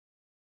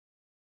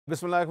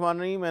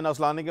Bismillahirrahmanirrahim and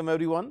Assalamu alaikum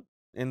everyone.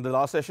 In the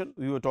last session,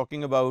 we were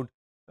talking about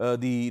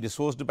the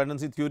resource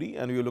dependency theory,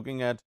 and we were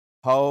looking at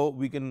how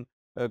we can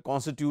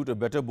constitute a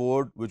better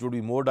board which would be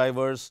more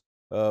diverse,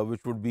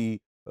 which would be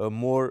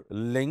more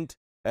linked,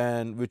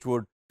 and which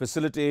would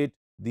facilitate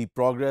the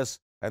progress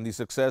and the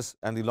success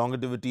and the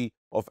longevity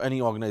of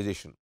any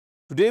organization.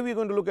 Today, we are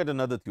going to look at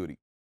another theory,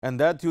 and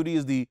that theory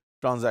is the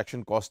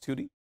transaction cost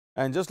theory.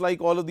 And just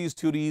like all of these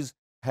theories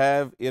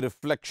have a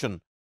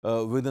reflection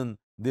within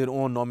their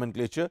own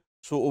nomenclature.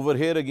 So, over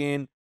here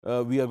again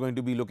we are going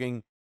to be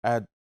looking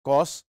at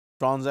costs,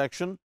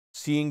 transaction,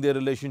 seeing their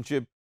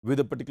relationship with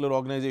a particular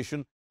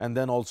organization, and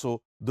then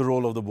also the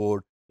role of the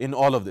board in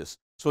all of this.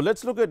 So, let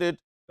us look at it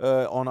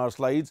on our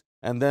slides,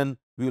 and then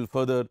we will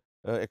further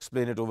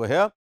explain it over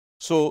here.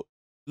 So,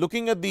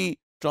 looking at the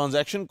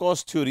transaction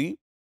cost theory,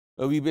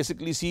 we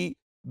basically see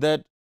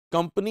that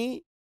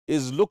company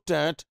is looked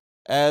at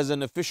as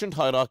an efficient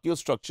hierarchical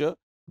structure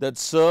that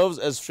serves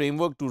as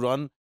framework to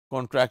run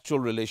contractual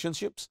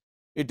relationships.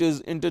 It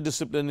is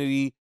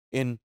interdisciplinary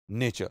in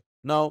nature.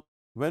 Now,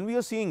 when we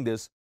are seeing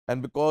this,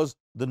 and because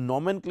the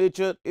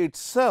nomenclature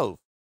itself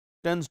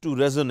tends to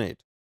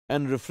resonate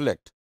and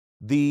reflect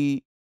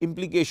the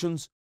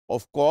implications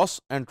of costs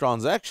and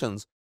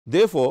transactions,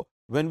 therefore,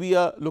 when we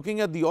are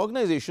looking at the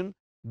organization,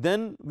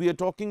 then we are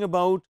talking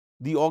about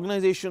the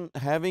organization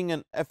having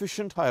an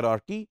efficient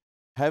hierarchy,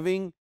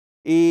 having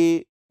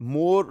a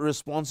more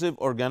responsive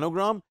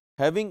organogram,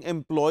 having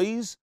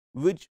employees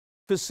which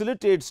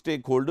facilitate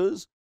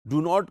stakeholders,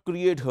 do not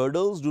create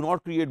hurdles, do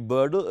not create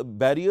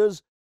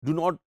barriers, do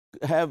not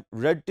have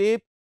red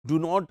tape, do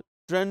not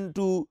tend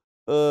to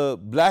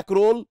black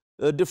roll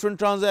different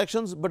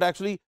transactions, but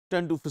actually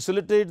tend to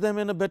facilitate them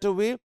in a better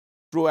way,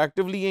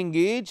 proactively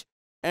engage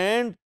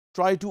and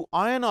try to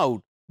iron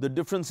out the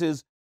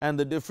differences and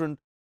the different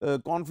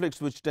conflicts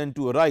which tend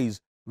to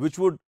arise, which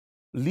would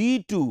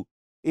lead to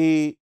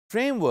a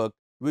framework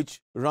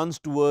which runs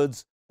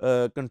towards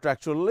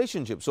contractual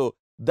relationship. So,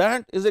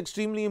 that is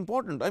extremely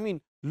important. I mean,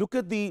 look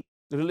at the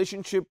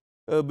relationship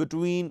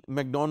between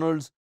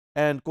McDonald's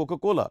and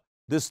Coca-Cola.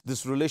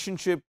 This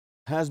relationship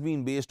has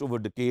been based over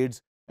decades,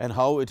 and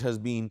how it has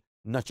been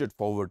nurtured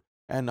forward,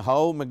 and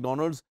how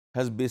McDonald's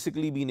has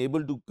basically been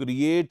able to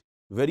create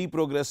very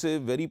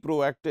progressive, very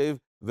proactive,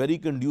 very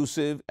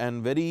conducive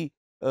and very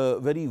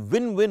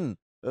win-win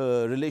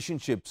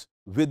relationships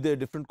with their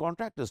different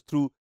contractors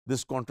through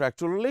this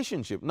contractual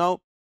relationship.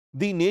 Now,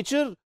 the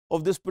nature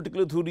of this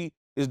particular theory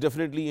is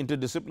definitely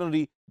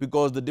interdisciplinary,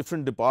 because the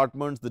different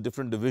departments, the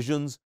different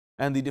divisions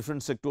and the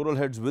different sectoral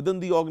heads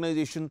within the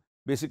organization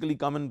basically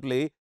come in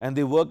play, and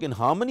they work in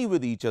harmony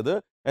with each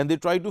other, and they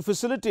try to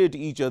facilitate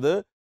each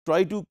other,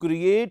 try to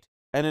create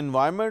an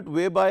environment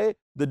whereby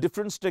the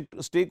different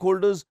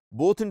stakeholders,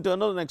 both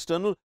internal and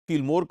external,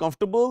 feel more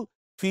comfortable,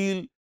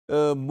 feel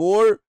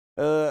more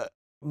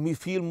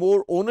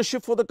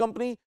ownership for the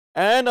company,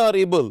 and are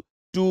able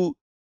to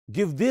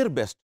give their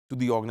best to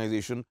the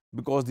organization,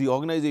 because the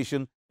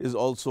organization is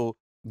also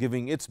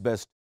giving its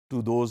best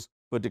to those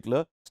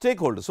particular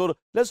stakeholders. So,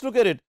 let us look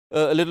at it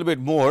a little bit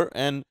more,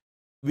 and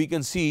we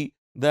can see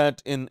that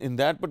in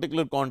that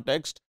particular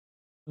context,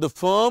 the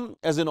firm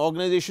as an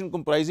organization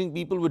comprising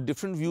people with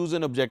different views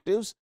and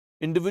objectives,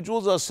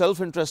 individuals are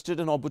self-interested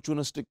and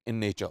opportunistic in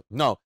nature.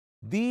 Now,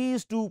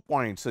 these 2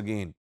 points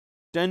again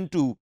tend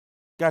to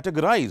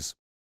categorize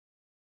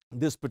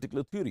this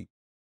particular theory.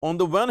 On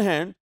the one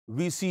hand,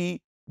 we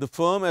see the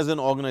firm as an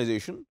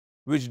organization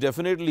which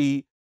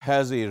definitely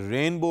has a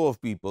rainbow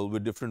of people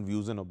with different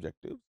views and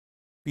objectives,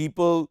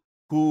 people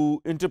who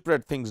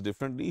interpret things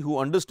differently, who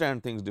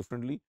understand things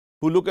differently,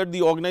 who look at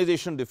the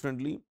organization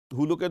differently,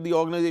 who look at the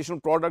organizational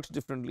products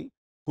differently,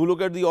 who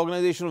look at the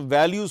organizational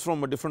values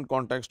from a different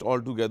context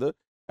altogether,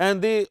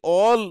 and they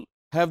all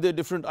have their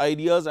different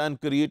ideas, and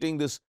creating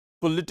this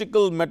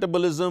political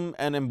metabolism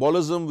and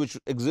embolism which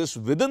exists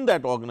within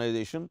that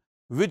organization,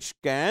 which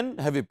can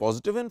have a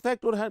positive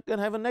effect or can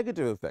have a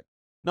negative effect.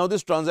 Now,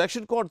 this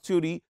transaction cost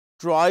theory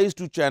tries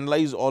to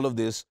channelize all of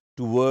this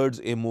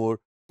towards a more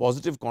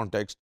positive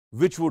context,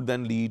 which would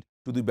then lead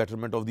to the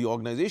betterment of the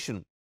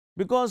organization.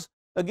 Because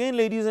again,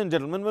 ladies and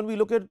gentlemen, when we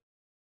look at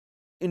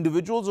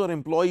individuals or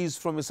employees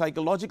from a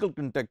psychological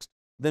context,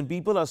 then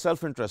people are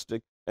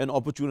self-interested and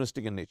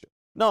opportunistic in nature.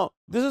 Now,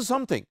 this is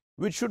something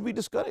which should be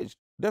discouraged.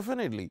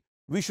 Definitely,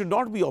 we should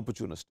not be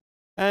opportunistic,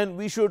 and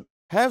we should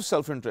have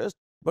self-interest,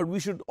 but we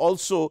should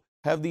also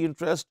have the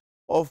interest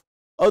of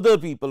other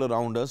people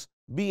around us,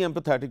 be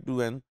empathetic to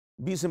them,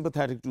 be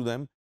sympathetic to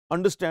them,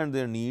 understand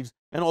their needs,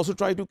 and also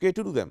try to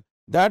cater to them.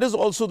 That is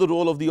also the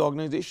role of the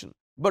organization.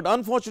 But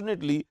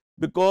unfortunately,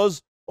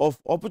 because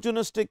of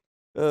opportunistic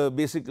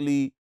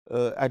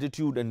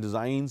attitude and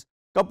designs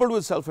coupled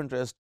with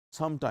self-interest,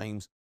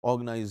 sometimes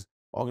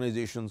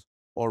organizations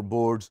or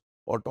boards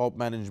or top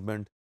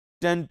management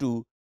tend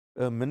to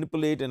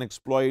manipulate and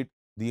exploit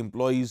the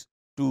employees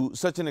to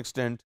such an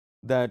extent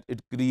that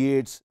it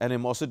creates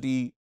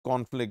animosity,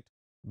 conflict,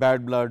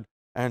 bad blood,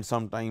 and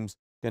sometimes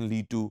can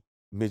lead to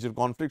major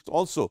conflicts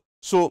also.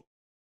 So,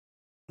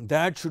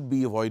 that should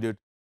be avoided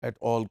at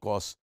all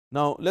costs.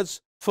 Now, let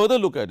us further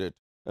look at it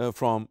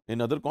from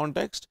another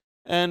context,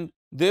 and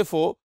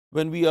therefore,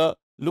 when we are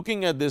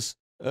looking at this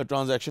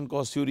transaction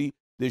cost theory,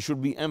 there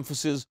should be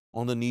emphasis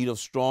on the need of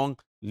strong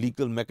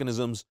legal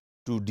mechanisms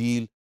to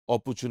deal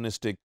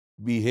opportunistic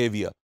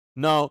behavior.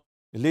 Now,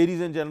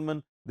 ladies and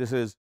gentlemen, this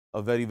is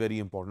a very, very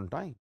important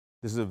time.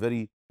 This is a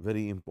very,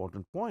 very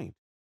important point.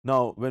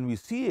 Now, when we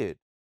see it,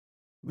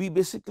 we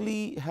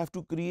basically have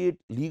to create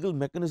legal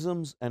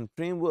mechanisms and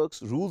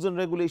frameworks, rules and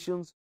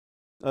regulations.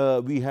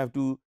 We have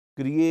to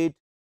create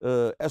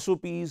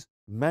SOPs,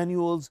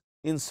 manuals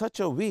in such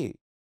a way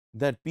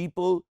that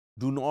people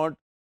do not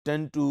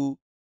tend to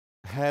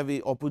have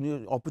a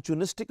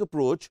opportunistic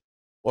approach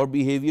or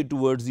behavior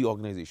towards the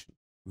organization,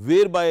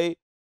 whereby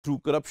through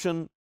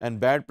corruption and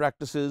bad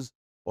practices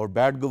or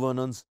bad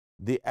governance,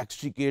 they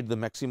extricate the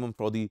maximum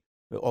for the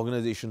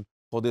organization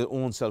for their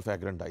own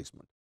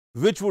self-aggrandizement,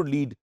 which would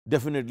lead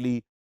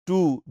definitely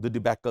to the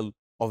debacle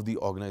of the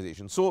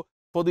organization. So,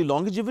 for the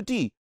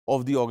longevity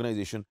of the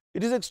organization,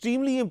 it is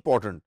extremely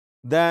important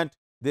that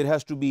there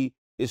has to be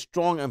a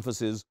strong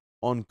emphasis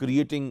on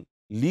creating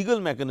legal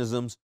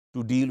mechanisms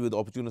to deal with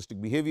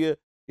opportunistic behavior.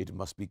 It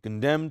must be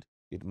condemned,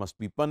 it must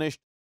be punished,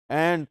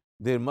 and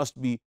there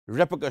must be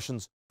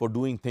repercussions for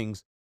doing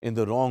things in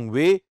the wrong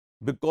way,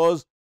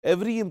 because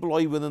every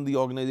employee within the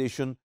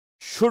organization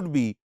should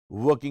be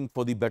working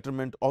for the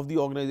betterment of the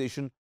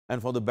organization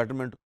and for the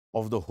betterment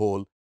of the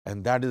whole,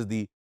 and that is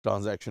the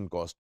transaction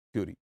cost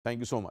theory. Thank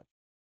you so much.